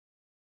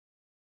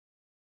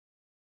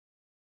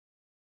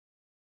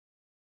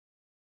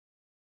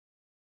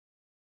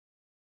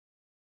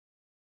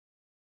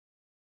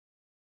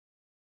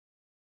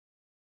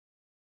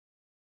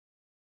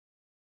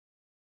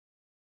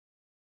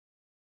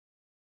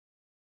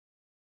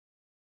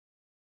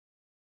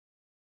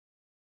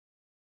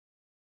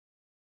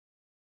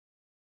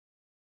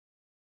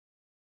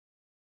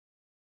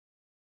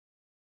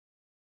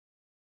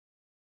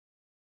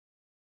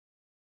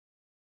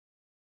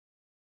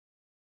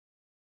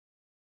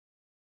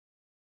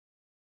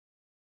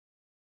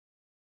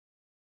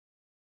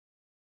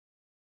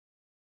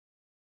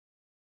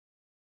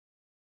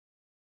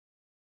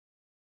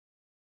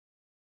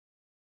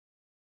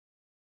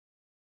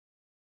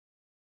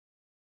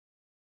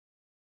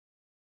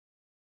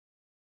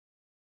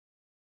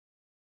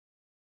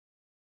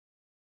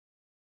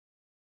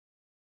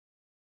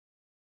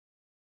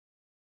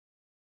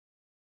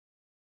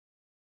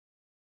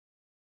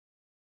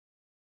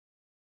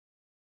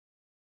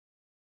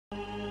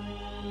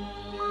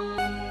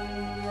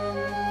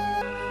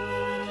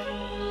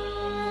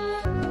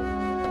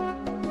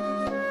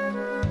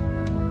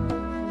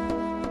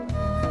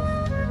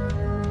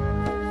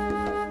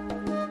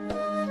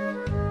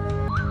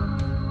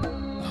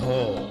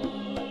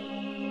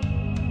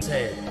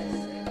said,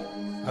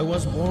 I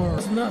was born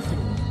as nothing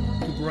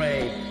to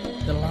break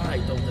the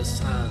light of the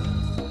sun.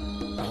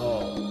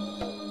 Oh.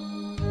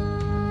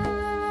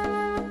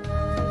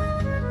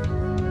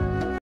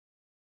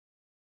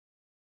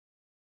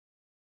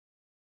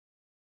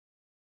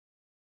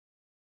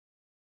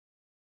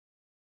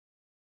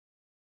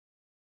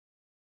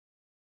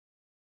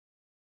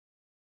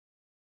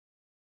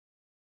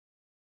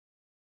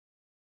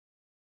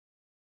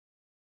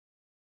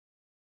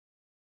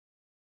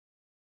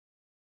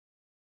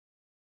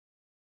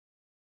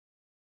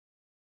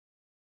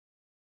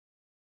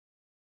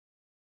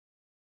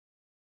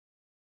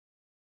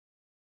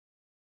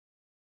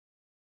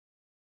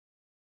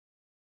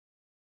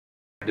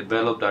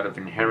 Developed out of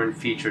inherent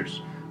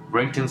features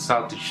bringing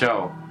out to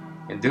show,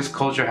 and this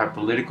culture had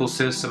political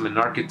system and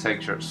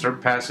architecture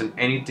surpassing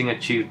anything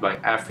achieved by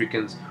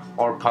Africans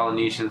or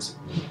Polynesians,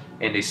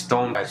 and a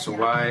stone. So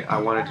why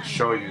I wanted to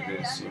show you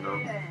this,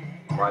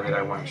 why did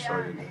I want to show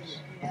you this?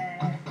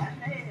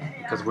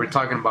 Because we're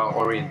talking about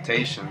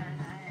orientation.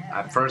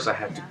 At first I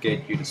had to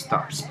get you to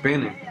stop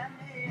spinning.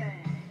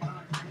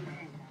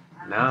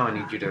 Now I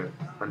need you to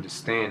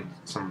understand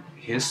some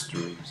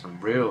history, some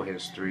real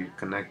history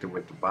connected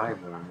with the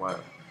Bible and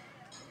what,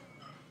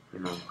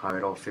 how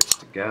it all fits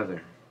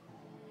together.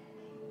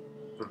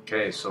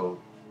 Okay, so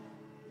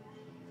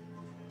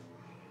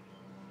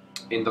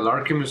in the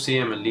Larkin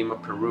Museum in Lima,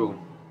 Peru,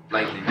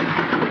 lightning.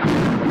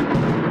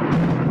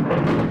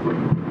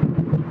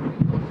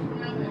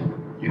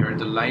 You heard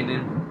the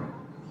lightning?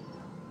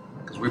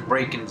 Because we're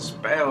breaking the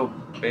spell,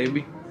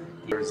 baby.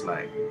 It's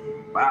like,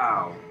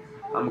 wow.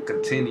 I'm gonna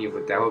continue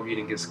with that. I hope you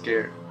didn't get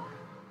scared.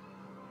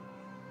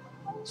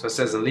 So it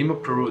says in Lima,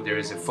 Peru, there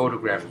is a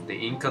photograph of the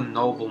Inca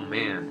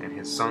nobleman and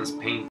his son's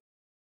painting.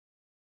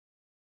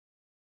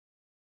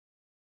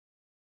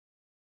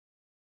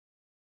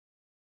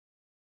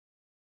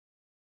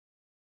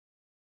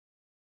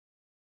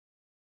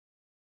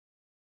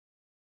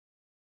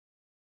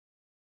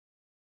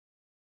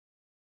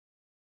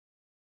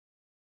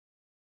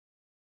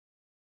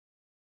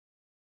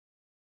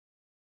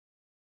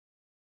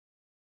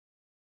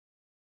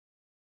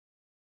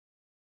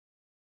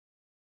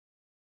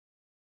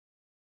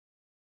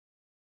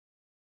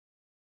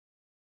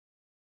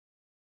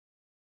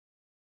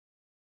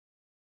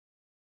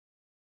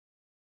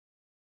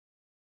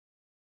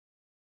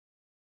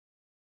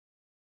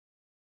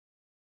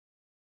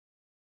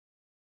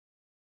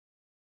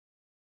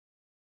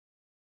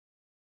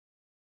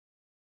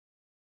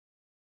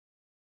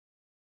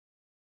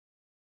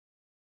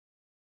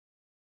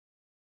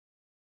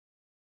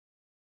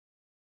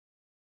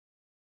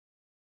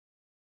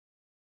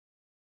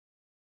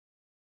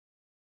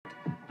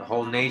 The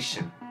whole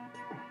nation.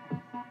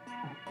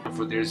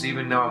 For there's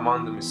even now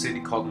among them a city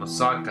called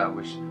Masaka,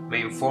 which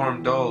may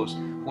inform those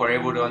who are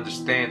able to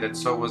understand that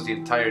so was the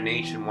entire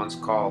nation once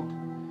called.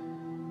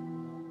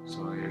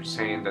 So they're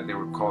saying that they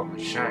were called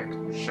Meshach,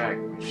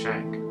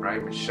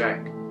 right?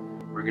 Meshach.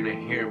 We're gonna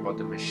hear about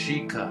the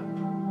Mexica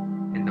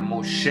and the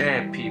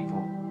Moshe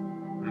people,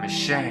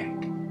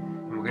 Meshach.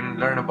 And we're gonna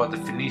learn about the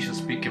Phoenician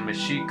speaking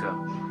Mexica.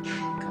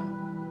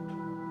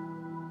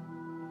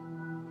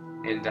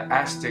 And the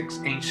Aztecs'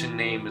 ancient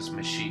name is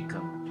Mexica.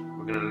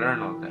 We're gonna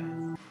learn all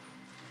that.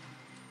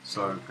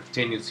 So it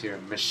continues here,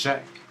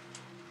 Meshach,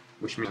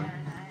 which means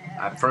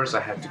at first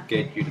I had to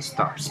get you to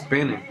stop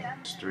spinning.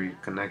 History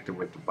connected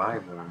with the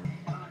Bible.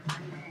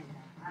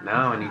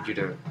 Now I need you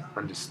to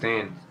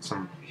understand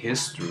some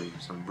history,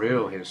 some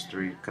real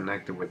history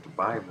connected with the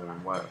Bible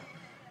and what,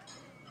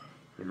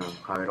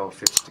 how it all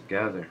fits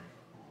together.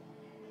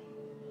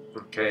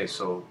 Okay,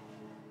 so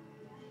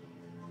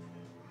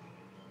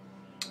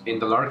in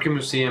the Larkin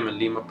Museum in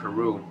Lima,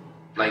 Peru,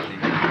 lightning.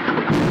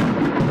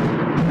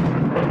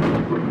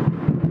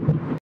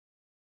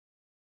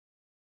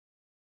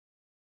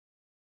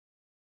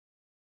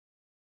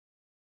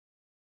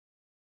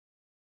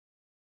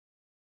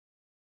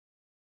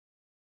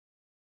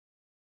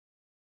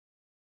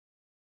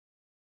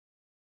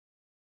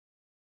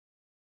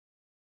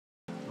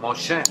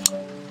 Moshe,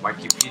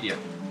 Wikipedia.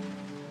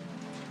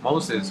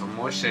 Moses or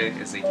Moshe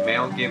is a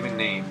male-given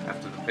name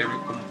after the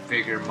biblical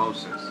figure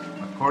Moses.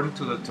 According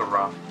to the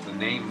Torah, the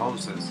name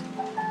Moses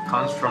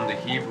comes from the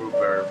Hebrew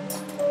verb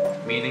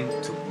meaning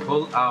to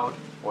pull out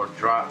or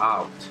draw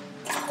out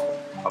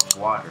of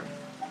water.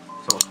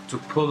 So to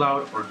pull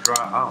out or draw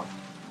out.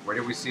 Where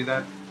did we see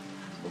that?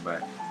 Let's go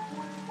back.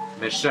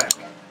 Meshach,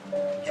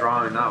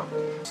 drawing out.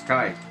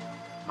 Sky,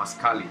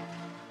 Maskali.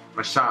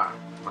 Mashar,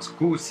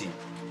 Maskusi.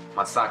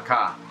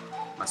 Masaka,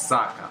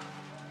 Masaka.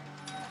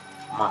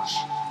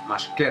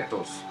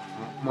 Mashketos,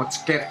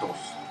 Mochketos.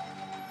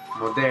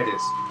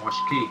 Moderes,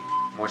 Moshki,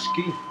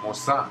 Moshki,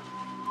 Mosa.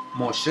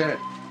 Mosher,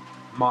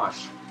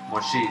 Mosh,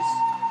 Moshis.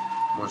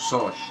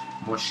 Moshosh,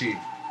 Moshi,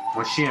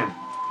 Moshian,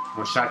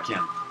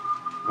 Moshakian.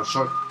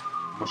 Moshok,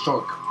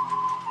 Moshok.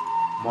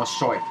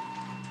 Moshoy,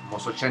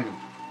 Mosocheni,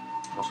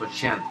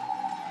 Mosochian.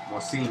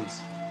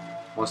 Mosins,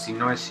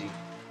 Mosinoshi.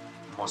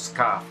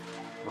 Moscow,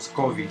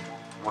 Muscovy,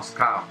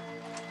 Moscow.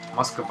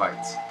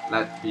 Muscovites,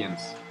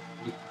 Latvians,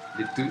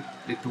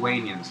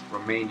 Lithuanians,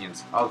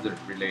 Romanians, other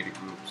related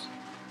groups.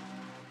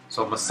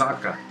 So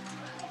Masaka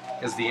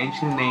is the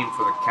ancient name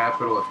for the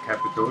capital of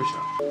Cappadocia.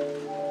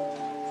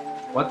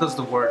 What does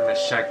the word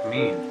Meshech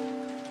mean?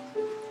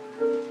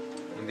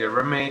 In the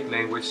Aramaic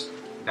language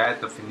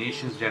that the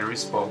Phoenicians generally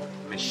spoke,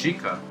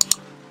 Meshika,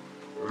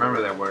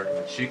 remember that word,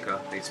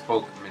 Meshika, they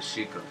spoke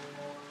Meshika.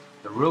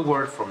 The real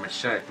word for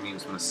Meshech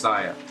means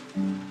Messiah.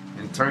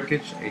 In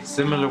Turkish, a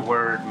similar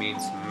word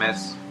means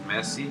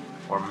Messi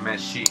or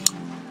Meshi.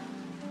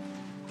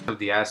 Of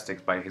the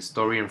Aztecs by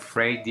historian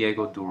Fray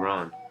Diego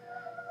Duran.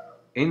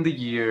 In the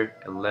year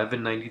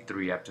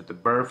 1193, after the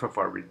birth of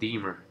our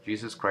Redeemer,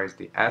 Jesus Christ,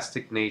 the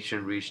Aztec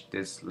nation reached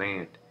this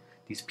land.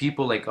 These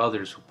people, like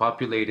others who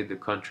populated the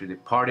country,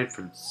 departed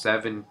from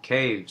 7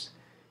 caves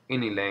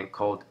in a land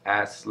called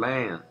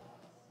Aztlan.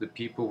 The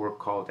people were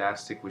called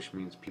Aztec, which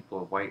means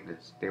people of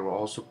whiteness. They were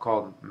also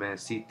called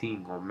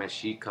Mesitin or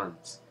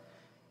Mexicans,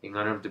 in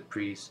honor of the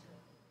priest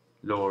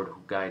Lord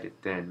who guided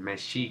them.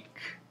 Mexic,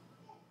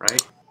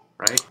 right?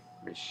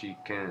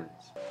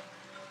 Mexicans.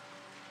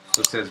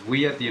 So it says,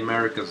 we at the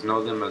Americas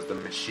know them as the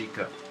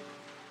Mexica.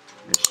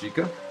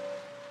 Mexica?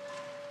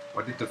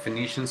 What did the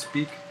Phoenicians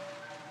speak?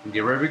 In the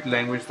Arabic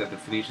language that the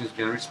Phoenicians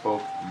generally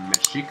spoke,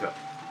 Mexica.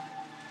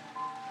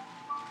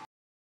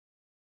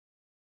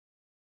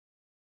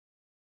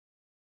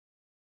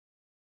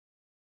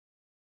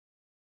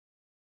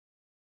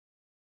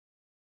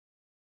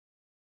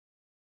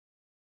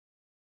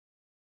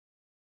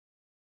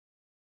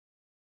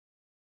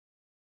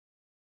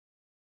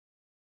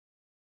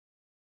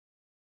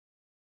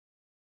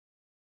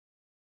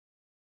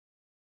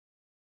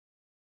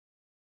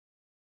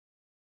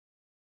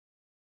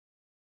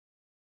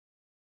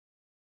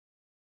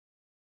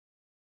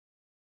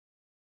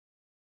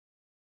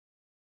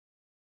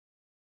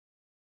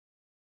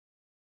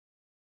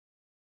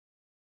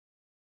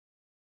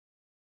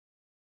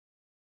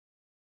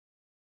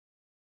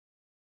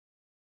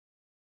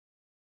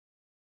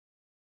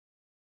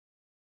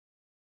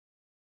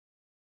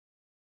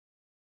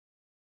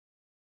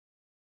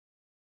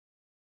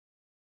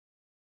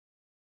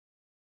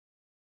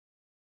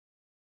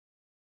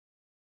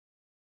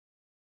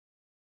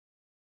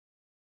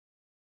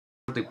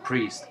 The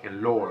priest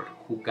and Lord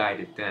who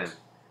guided them.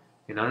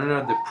 In honor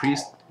of the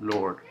priest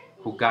Lord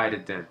who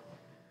guided them,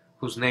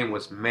 whose name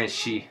was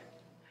Meshi.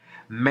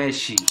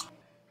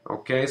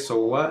 Okay,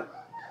 so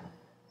what?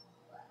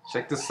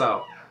 Check this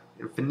out.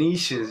 In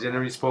Phoenicians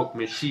generally spoke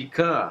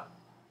Meshika.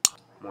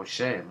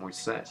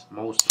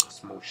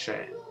 Moses.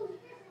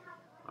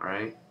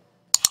 Alright?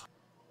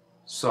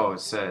 So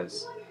it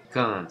says,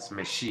 Guns,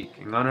 Meshik,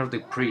 in honor of the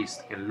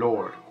priest and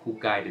Lord who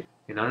guided.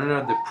 In honor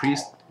of the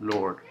priest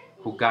Lord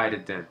who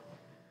guided them,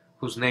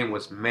 whose name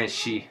was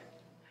Meshi.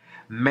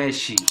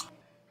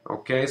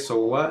 Okay,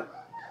 so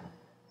what?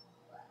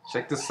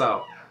 Check this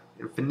out.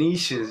 In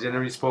Phoenicians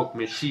generally spoke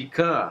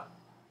Meshika.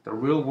 The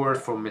real word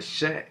for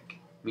Meshech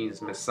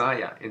means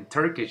Messiah. In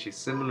Turkish, a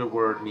similar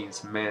word means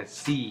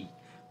Messi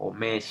or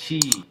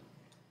Meshi.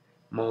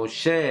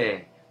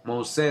 Moshe,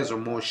 Moses or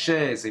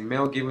Moshe is a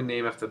male given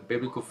name after the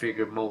biblical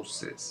figure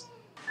Moses.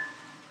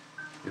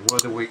 And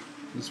what this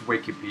is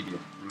Wikipedia,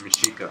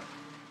 Mexica.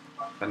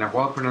 The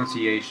Nahuatl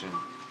pronunciation,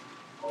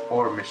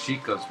 or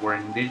Mexicas, were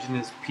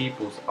indigenous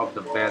peoples of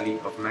the Valley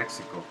of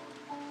Mexico,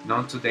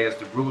 known today as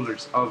the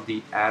rulers of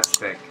the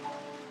Aztec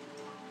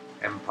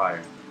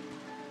Empire.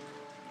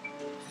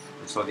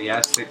 And so the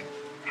Aztec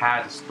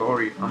had a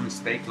story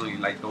unmistakably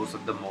like those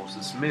of the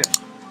Moses myth,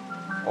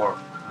 or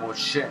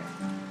Moshe,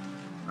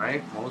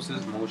 right?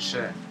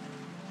 Moshe,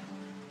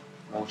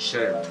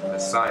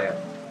 Messiah.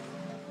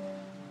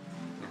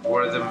 And who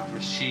are the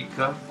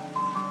Mexica?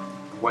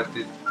 What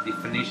did the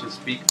Phoenicians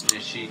speak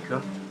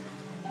Mexica?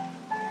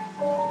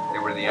 They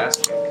were the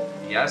Aztec.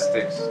 The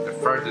Aztecs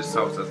referred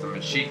themselves as the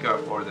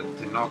Mexica or the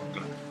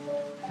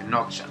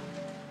Tenochtitlan,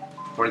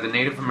 or the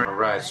Native American.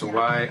 Alright, so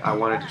why I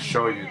wanted to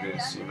show you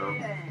this,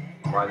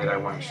 why did I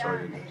want to show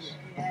you this?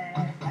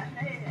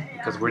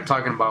 Because we're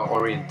talking about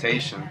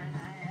orientation.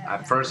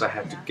 At first I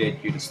had to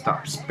get you to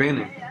stop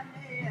spinning.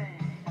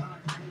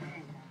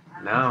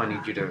 Now I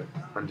need you to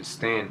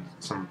understand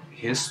some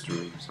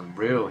history, some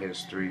real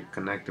history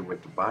connected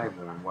with the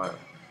Bible and what,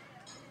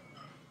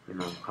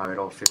 how it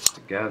all fits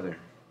together.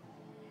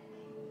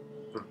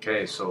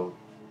 Okay, so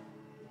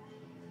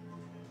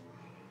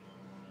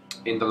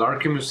in the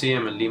Larkin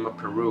Museum in Lima,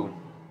 Peru,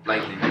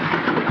 lightning.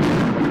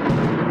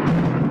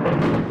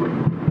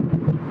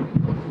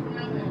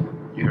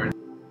 You heard?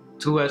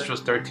 2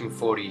 Esdras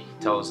 13:40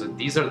 tells us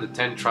these are the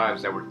 10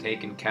 tribes that were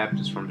taken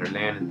captives from their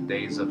land in the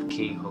days of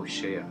King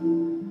Hoshea,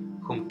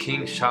 whom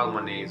King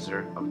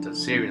Shalmaneser of the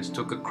Assyrians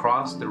took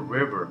across the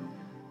river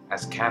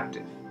as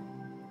captive.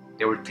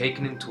 They were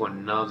taken into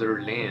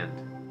another land,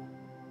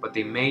 but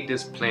they made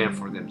this plan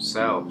for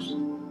themselves.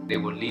 They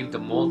would leave the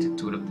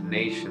multitude of the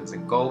nations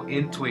and go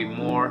into a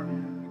more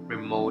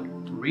remote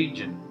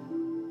region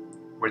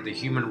where the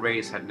human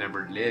race had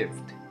never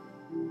lived.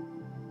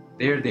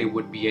 There they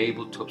would be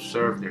able to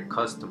observe their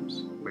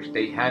customs, which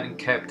they hadn't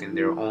kept in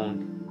their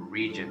own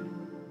region.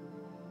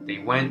 They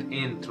went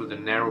in through the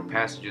narrow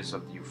passages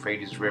of the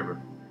Euphrates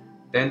River.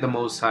 Then the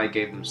Most High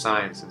gave them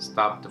signs and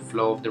stopped the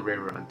flow of the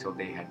river until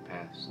they had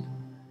passed.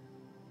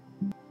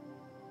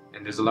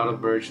 And there's a lot of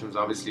versions,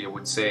 obviously, I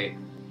would say,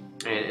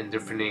 in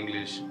different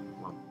English.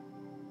 Well,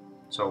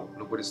 so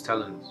look what it's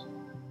telling us.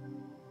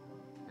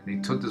 And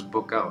they took this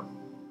book out.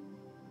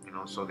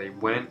 So they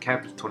went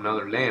captive to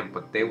another land,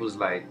 but they was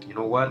like, you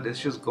know what,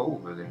 let's just go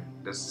over there.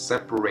 Let's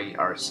separate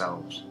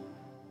ourselves.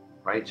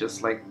 Right?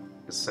 Just like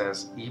it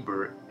says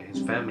Eber and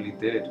his family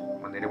did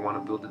when they didn't want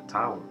to build the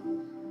tower.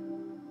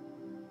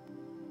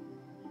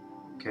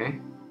 Okay?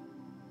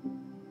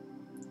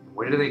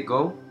 Where did they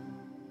go?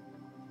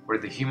 Where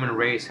the human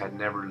race had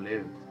never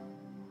lived.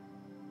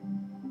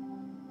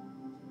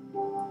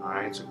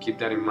 Alright, so keep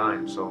that in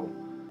mind. So,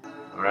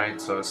 alright,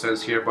 so it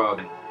says here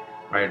about,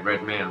 right,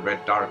 red man,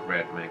 red, dark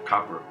red man,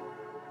 copper.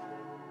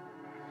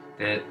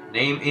 The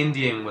name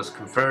Indian was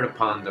conferred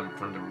upon them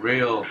from the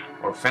real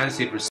or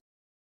fancied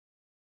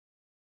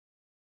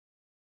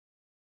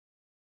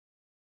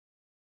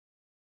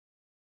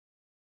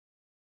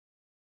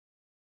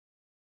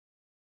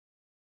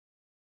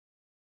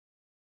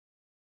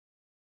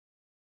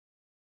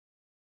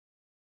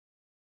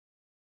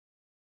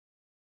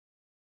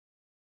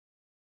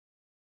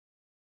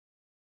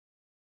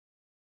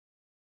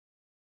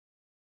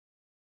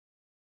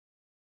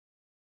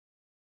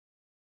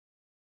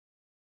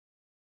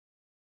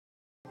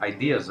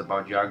ideas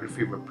about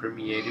geography were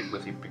permeated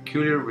with a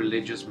peculiar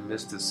religious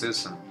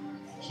mysticism.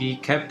 He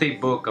kept a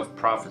book of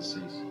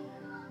prophecies,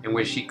 in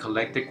which he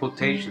collected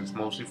quotations,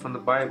 mostly from the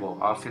Bible,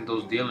 often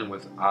those dealing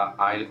with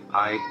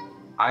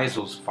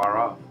isles far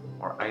off,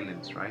 or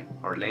islands, right,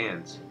 or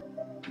lands.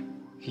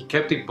 He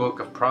kept a book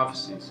of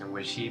prophecies, in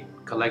which he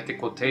collected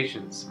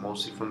quotations,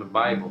 mostly from the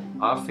Bible,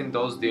 often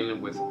those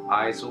dealing with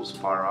isles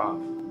far off,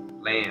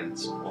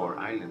 lands, or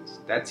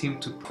islands. That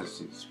seemed to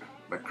prophecies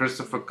by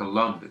Christopher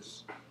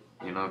Columbus.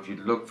 If you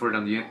look for it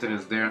on the internet,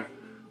 it's there.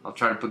 I'll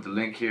try to put the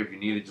link here. If you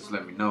need it, just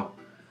let me know.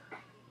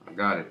 I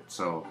got it.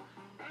 So,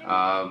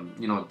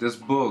 this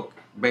book,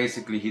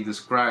 basically, he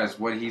describes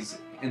what his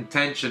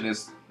intention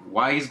is,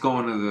 why he's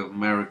going to the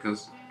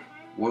Americas,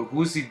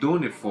 who's he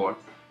doing it for,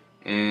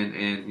 and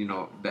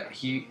that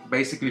he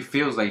basically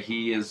feels like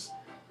he is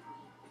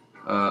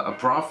a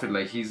prophet,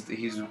 like he's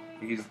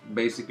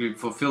basically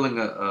fulfilling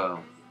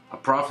a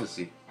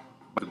prophecy.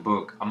 The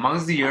book.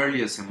 Amongst the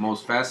earliest and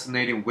most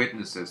fascinating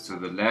witnesses to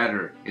the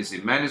latter is a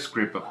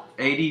manuscript of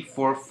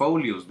 84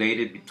 folios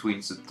dated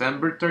between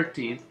September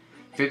 13th,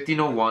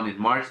 1501 and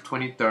March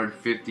 23rd,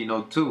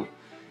 1502,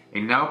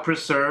 and now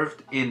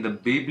preserved in the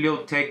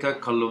Biblioteca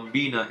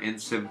Colombina in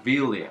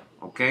Sevilla.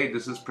 Okay,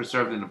 this is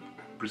preserved in a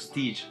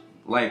prestige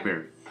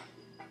library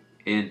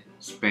in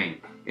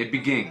Spain. It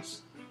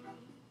begins,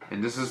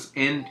 and this is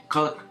in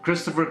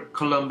Christopher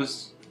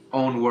Columbus'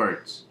 own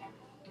words.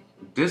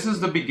 This is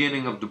the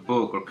beginning of the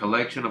book or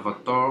collection of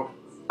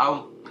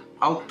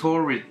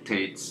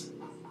authorities,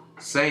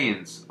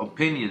 sayings,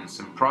 opinions,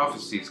 and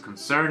prophecies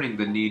concerning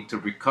the need to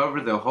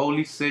recover the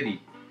holy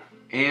city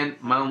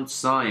and Mount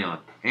Zion,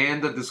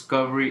 and the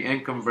discovery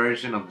and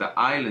conversion of the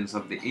islands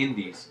of the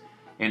Indies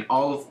and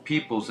all of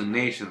peoples and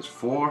nations,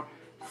 for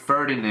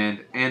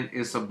Ferdinand and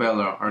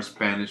Isabella are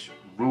Spanish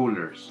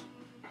rulers.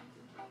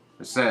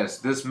 It says,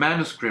 this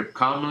manuscript,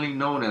 commonly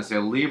known as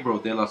El Libro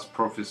de las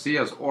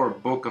Profecías or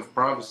Book of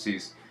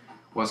Prophecies,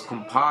 was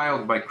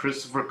compiled by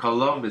Christopher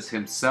Columbus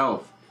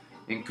himself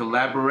in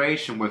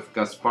collaboration with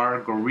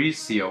Gaspar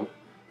Gorizio,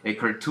 a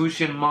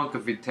Carthusian monk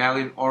of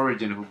Italian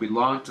origin who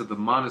belonged to the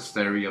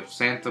monastery of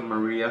Santa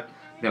Maria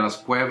de las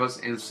Cuevas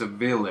in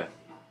Sevilla.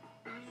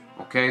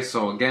 Okay,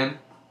 so again,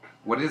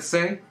 what did it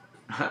say?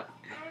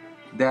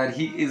 That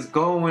he is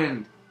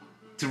going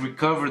to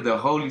recover the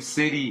holy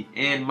city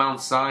and Mount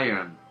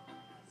Zion,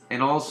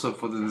 and also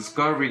for the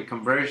discovery and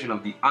conversion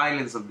of the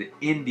islands of the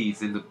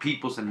Indies and the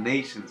peoples and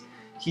nations.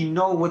 He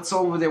knows what's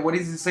over there. What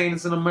is he saying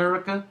is in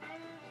America?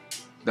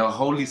 The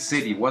holy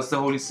city. What's the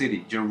holy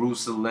city?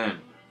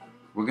 Jerusalem.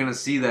 We're going to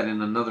see that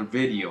in another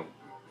video.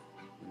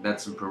 And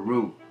that's in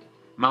Peru.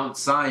 Mount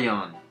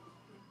Zion.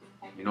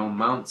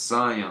 Mount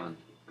Zion.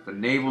 The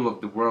navel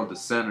of the world, the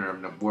center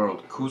of the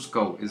world.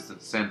 Cusco is the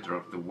center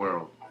of the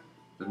world.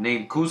 The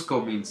name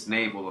Cusco means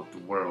navel of the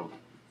world.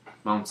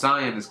 Mount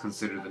Zion is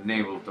considered the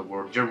navel of the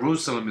world.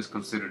 Jerusalem is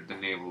considered the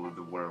navel of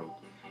the world.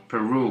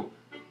 Peru,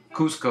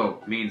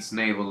 Cusco means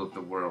navel of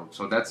the world.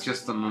 So that's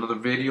just another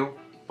video,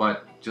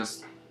 but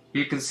just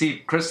you can see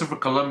Christopher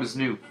Columbus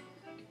knew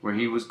where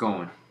he was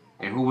going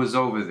and who was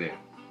over there.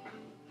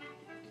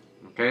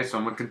 Okay, so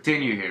I'm going to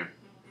continue here.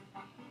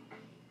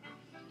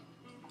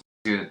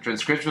 The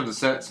transcription of the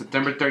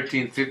September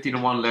 13,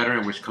 1501 letter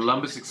in which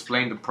Columbus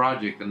explained the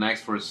project and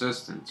asked for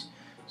assistance.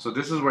 So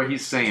this is where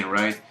he's saying,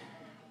 right?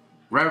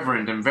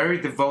 Reverend and very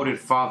devoted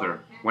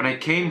Father, when I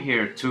came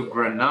here to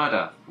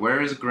Granada,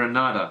 where is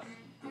Granada?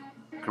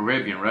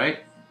 Caribbean,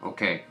 right?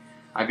 Okay.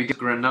 I began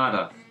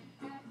Granada.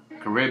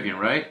 Caribbean,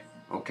 right?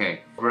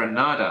 Okay.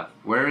 Granada.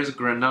 Where is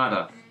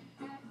Granada?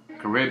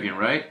 Caribbean,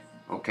 right?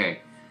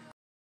 Okay.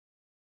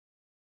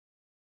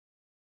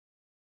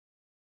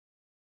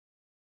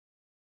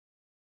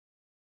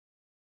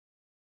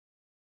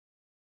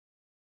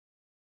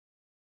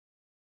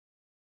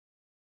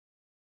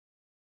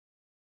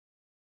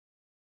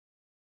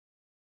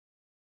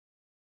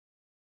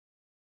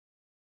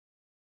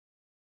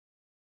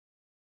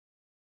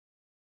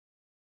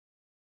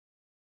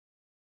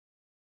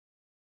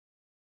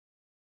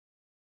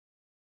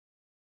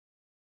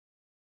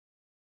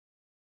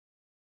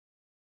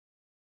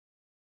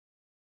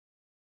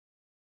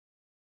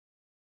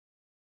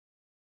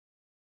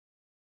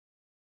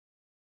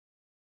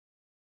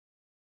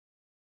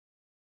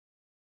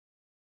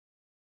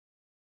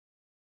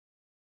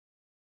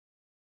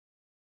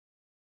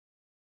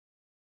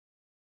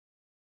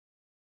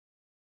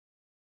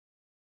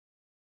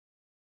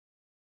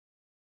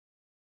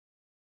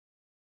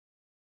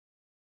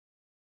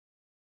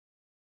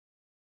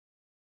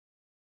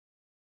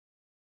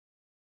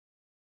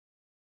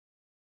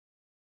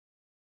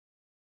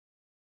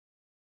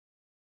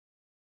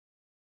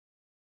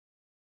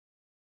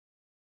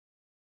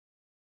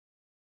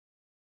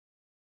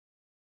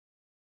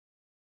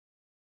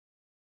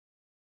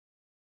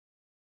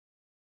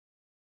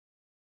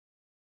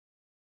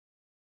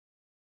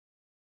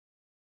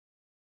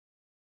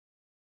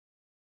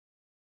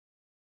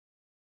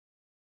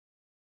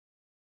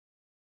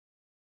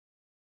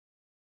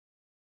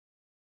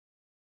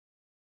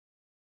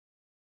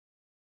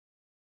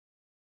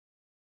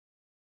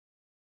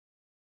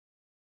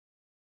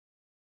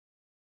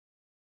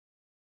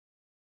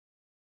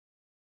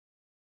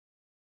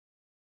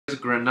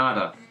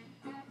 Grenada,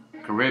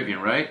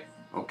 Caribbean, right?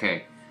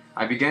 Okay.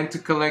 I began to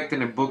collect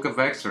in a book of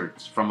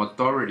excerpts from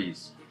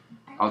authoritative,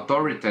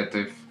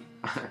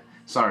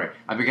 sorry,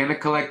 I began to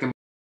collect in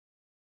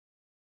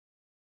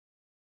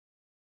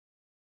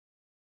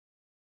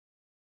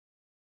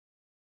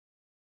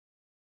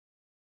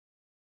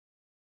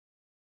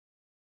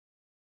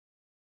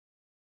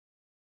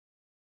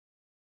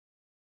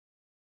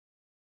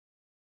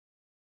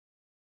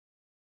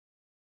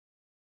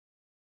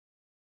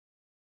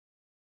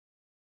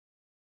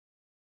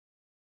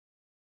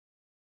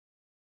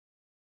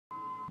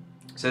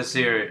says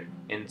here,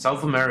 in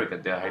South America,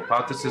 the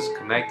hypothesis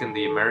connecting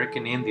the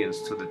American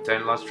Indians to the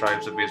 10 lost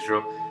tribes of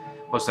Israel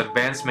was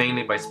advanced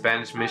mainly by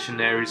Spanish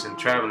missionaries and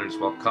travelers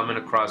while coming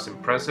across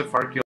impressive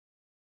archaeological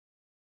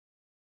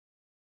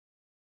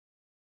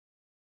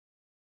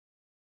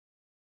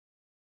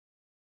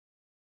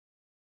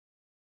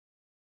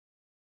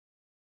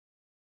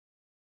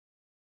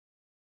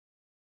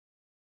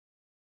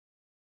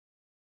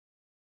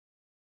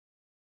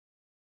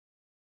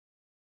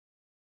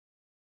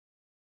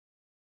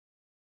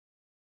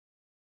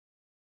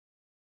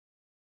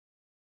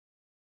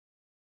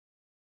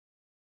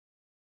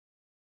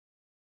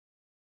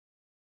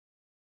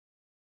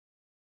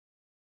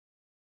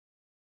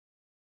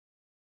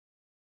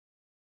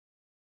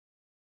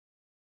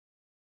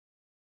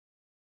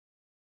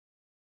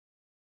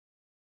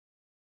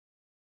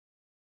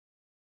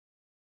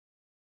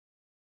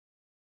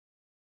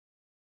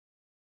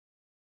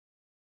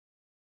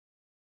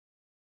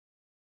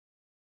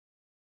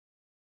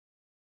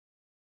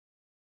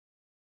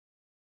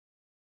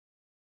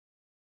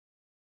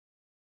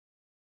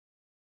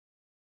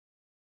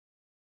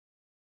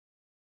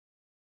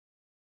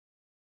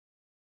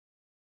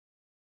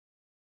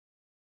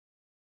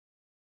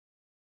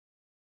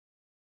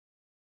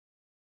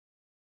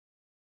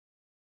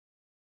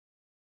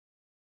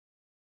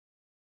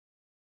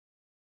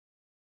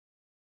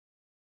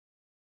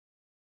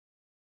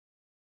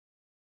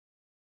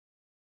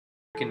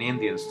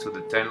Indians to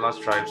the 10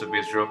 lost tribes of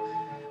Israel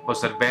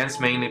was advanced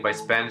mainly by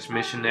Spanish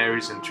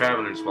missionaries and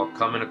travelers while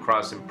coming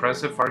across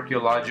impressive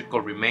archaeological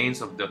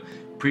remains of the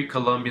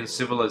pre-Columbian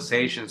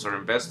civilizations or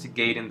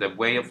investigating the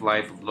way of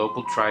life of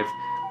local tribes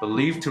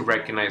believed to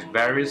recognize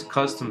various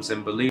customs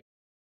and beliefs.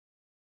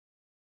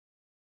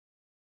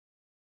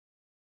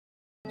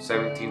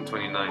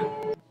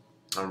 1729.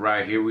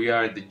 Alright, here we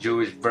are at the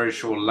Jewish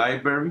Virtual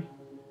Library,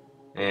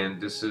 and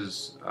this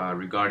is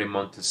regarding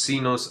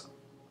Montesinos.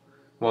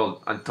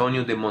 Well,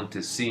 Antonio de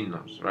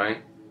Montesinos,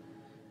 right?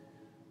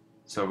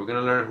 So we're going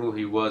to learn who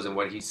he was and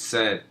what he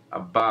said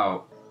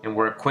about, and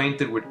we're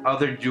acquainted with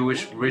other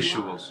Jewish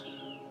rituals.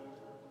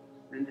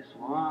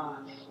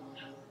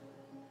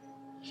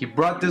 He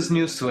brought this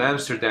news to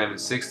Amsterdam in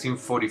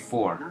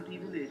 1644,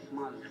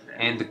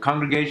 and the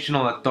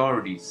congregational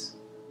authorities,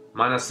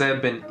 Manasseh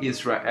ben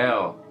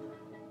Israel,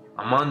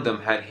 among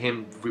them had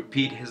him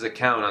repeat his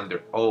account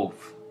under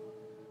oath.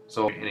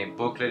 So in a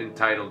booklet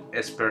entitled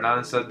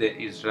Esperanza de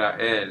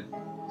Israel,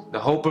 The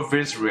Hope of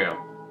Israel,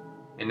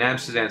 in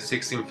Amsterdam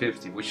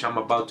 1650, which I'm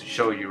about to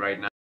show you right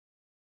now.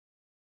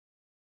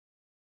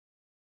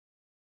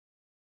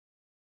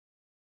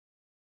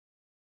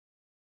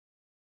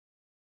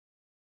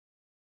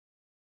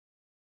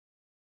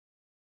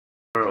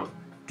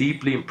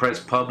 Deeply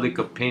impressed public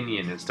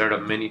opinion and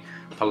started many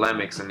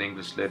polemics in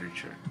English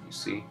literature, you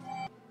see.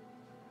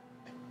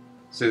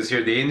 It says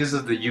here, the Indians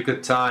of the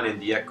Yucatan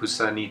and the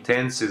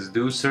Acusanitenses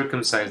do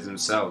circumcise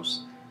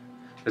themselves.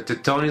 The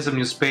Teutones of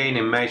New Spain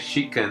and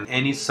Mexican,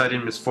 any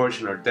sudden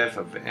misfortune or death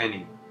of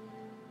any.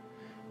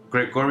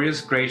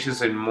 Gregorius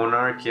Gracious in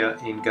Monarchia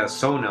in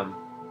Gasonum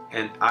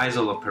and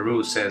Isle of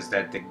Peru says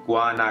that the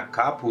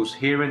Guanacapus,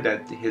 hearing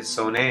that his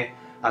Sone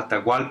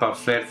Atahualpa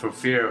fled for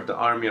fear of the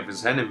army of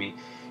his enemy,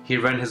 he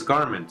rent his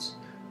garments.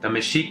 The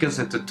Mexicans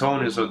and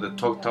Teutones or the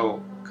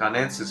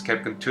Totocanenses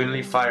kept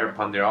continually fire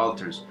upon their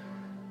altars,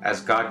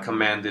 as God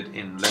commanded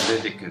in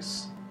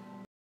Leviticus.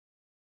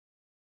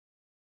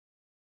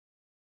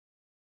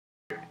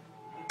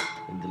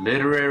 In the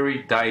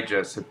Literary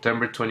Digest,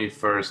 September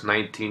 21st,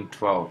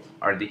 1912,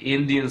 are the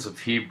Indians of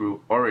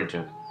Hebrew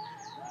origin.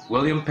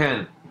 William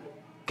Penn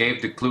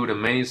gave the clue to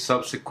many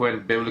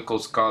subsequent biblical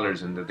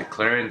scholars in the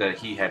declaring that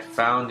he had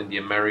found in the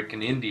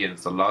American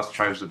Indians the lost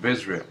tribes of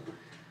Israel.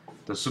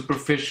 The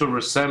superficial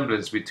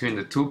resemblance between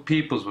the two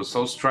peoples was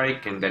so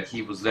striking that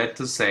he was led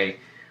to say,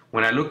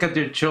 "When I look at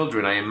their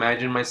children, I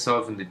imagine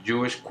myself in the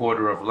Jewish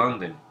quarter of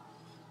London."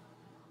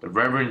 The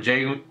Reverend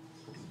J.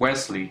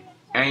 Wesley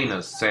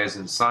Anas says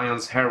in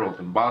Zion's Herald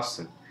in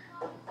Boston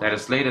that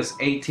as late as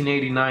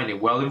 1889, a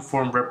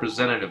well-informed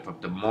representative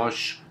of the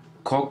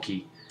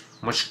Moshkoki,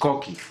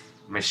 Moshkoki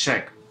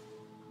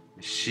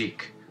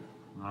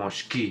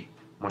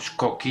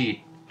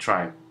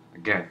tribe,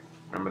 again,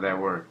 remember that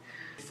word,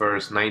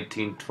 first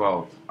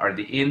 1912, are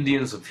the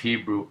Indians of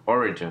Hebrew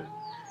origin.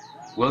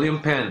 William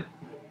Penn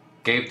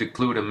gave the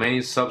clue to many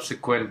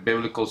subsequent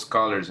biblical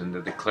scholars in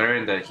the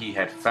declaring that he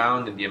had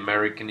found in the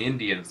American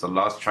Indians the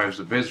lost tribes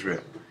of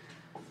Israel.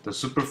 The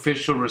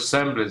superficial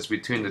resemblance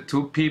between the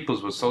two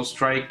peoples was so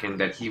striking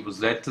that he was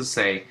led to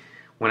say,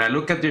 "When I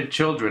look at their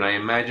children, I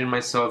imagine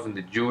myself in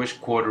the Jewish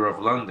quarter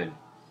of London."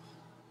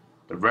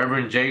 The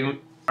Reverend J.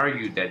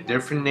 argued that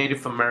different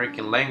Native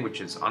American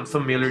languages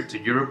unfamiliar to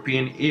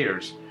European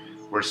ears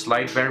were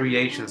slight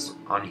variations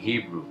on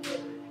Hebrew,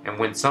 and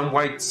when some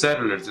white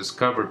settlers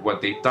discovered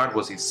what they thought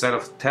was a set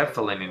of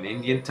tefillin in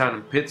Indian town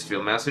in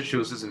Pittsfield,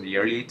 Massachusetts in the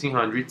early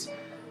 1800s,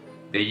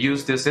 they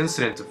used this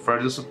incident to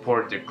further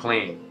support their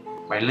claim.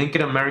 By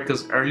linking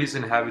America's earliest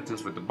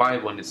inhabitants with the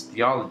Bible and its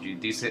theology,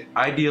 these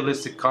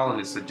idealistic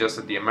colonists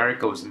suggested that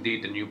America was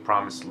indeed the new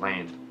promised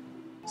land.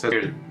 So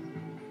here,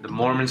 the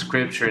Mormon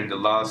scripture in the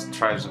lost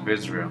tribes of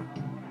Israel.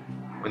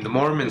 When the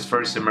Mormons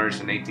first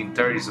emerged in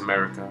 1830s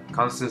America,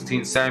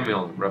 Constantine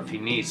Samuel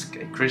Rafinesque,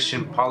 a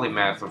Christian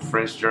polymath of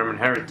French-German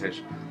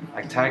heritage,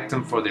 attacked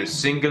them for their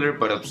singular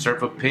but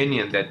absurd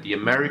opinion that the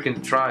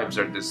American tribes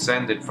are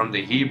descended from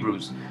the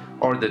Hebrews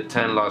or the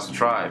 10 lost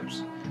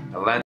tribes. The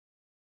land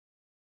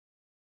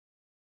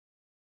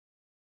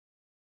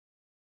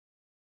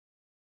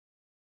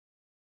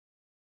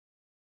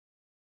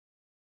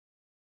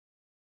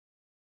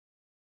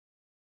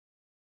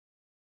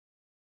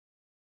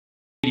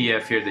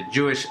PDF here, the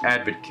Jewish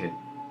Advocate,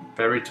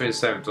 February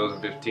 27,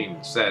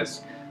 2015,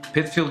 says,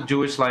 Pittsfield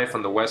Jewish life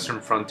on the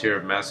western frontier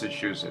of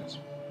Massachusetts.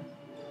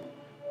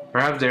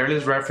 Perhaps the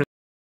earliest reference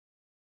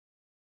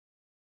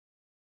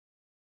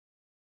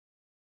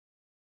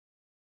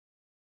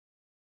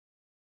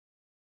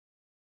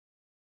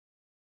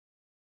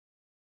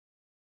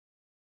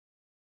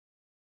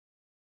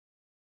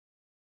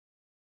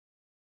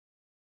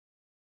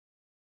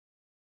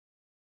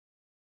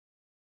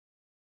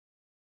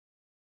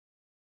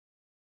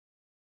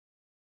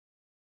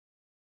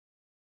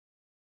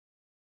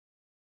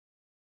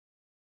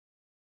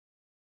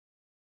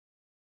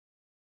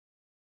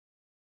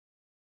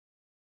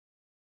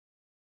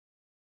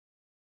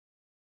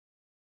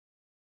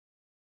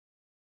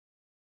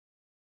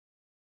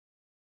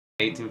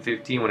in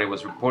 1815 when it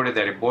was reported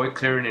that a boy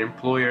clearing an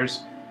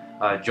employer's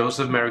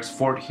Joseph Merrick's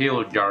Fort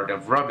Hill yard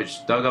of rubbish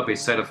dug up a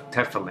set of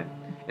tefillin.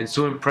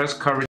 Ensuing press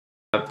coverage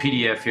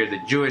PDF here, the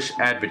Jewish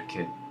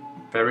Advocate,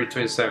 February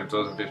 27,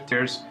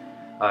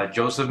 2015.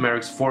 Joseph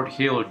Merrick's Fort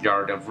Hill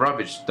yard of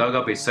rubbish dug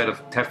up a set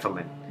of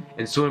tefillin.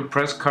 Ensuing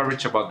press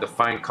coverage about the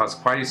find caused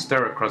quite a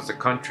stir across the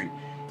country,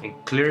 and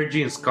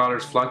clergy and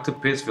scholars flocked to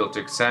Pittsfield to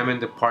examine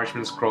the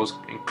parchment scrolls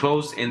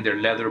enclosed in their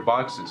leather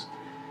boxes.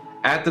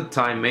 At the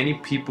time, many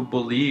people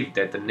believed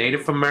that the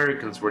Native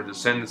Americans were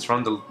descendants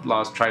from the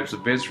lost tribes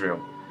of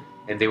Israel,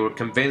 and they were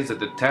convinced that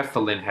the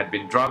tefillin had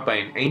been dropped by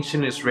an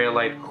ancient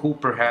Israelite who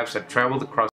perhaps had traveled across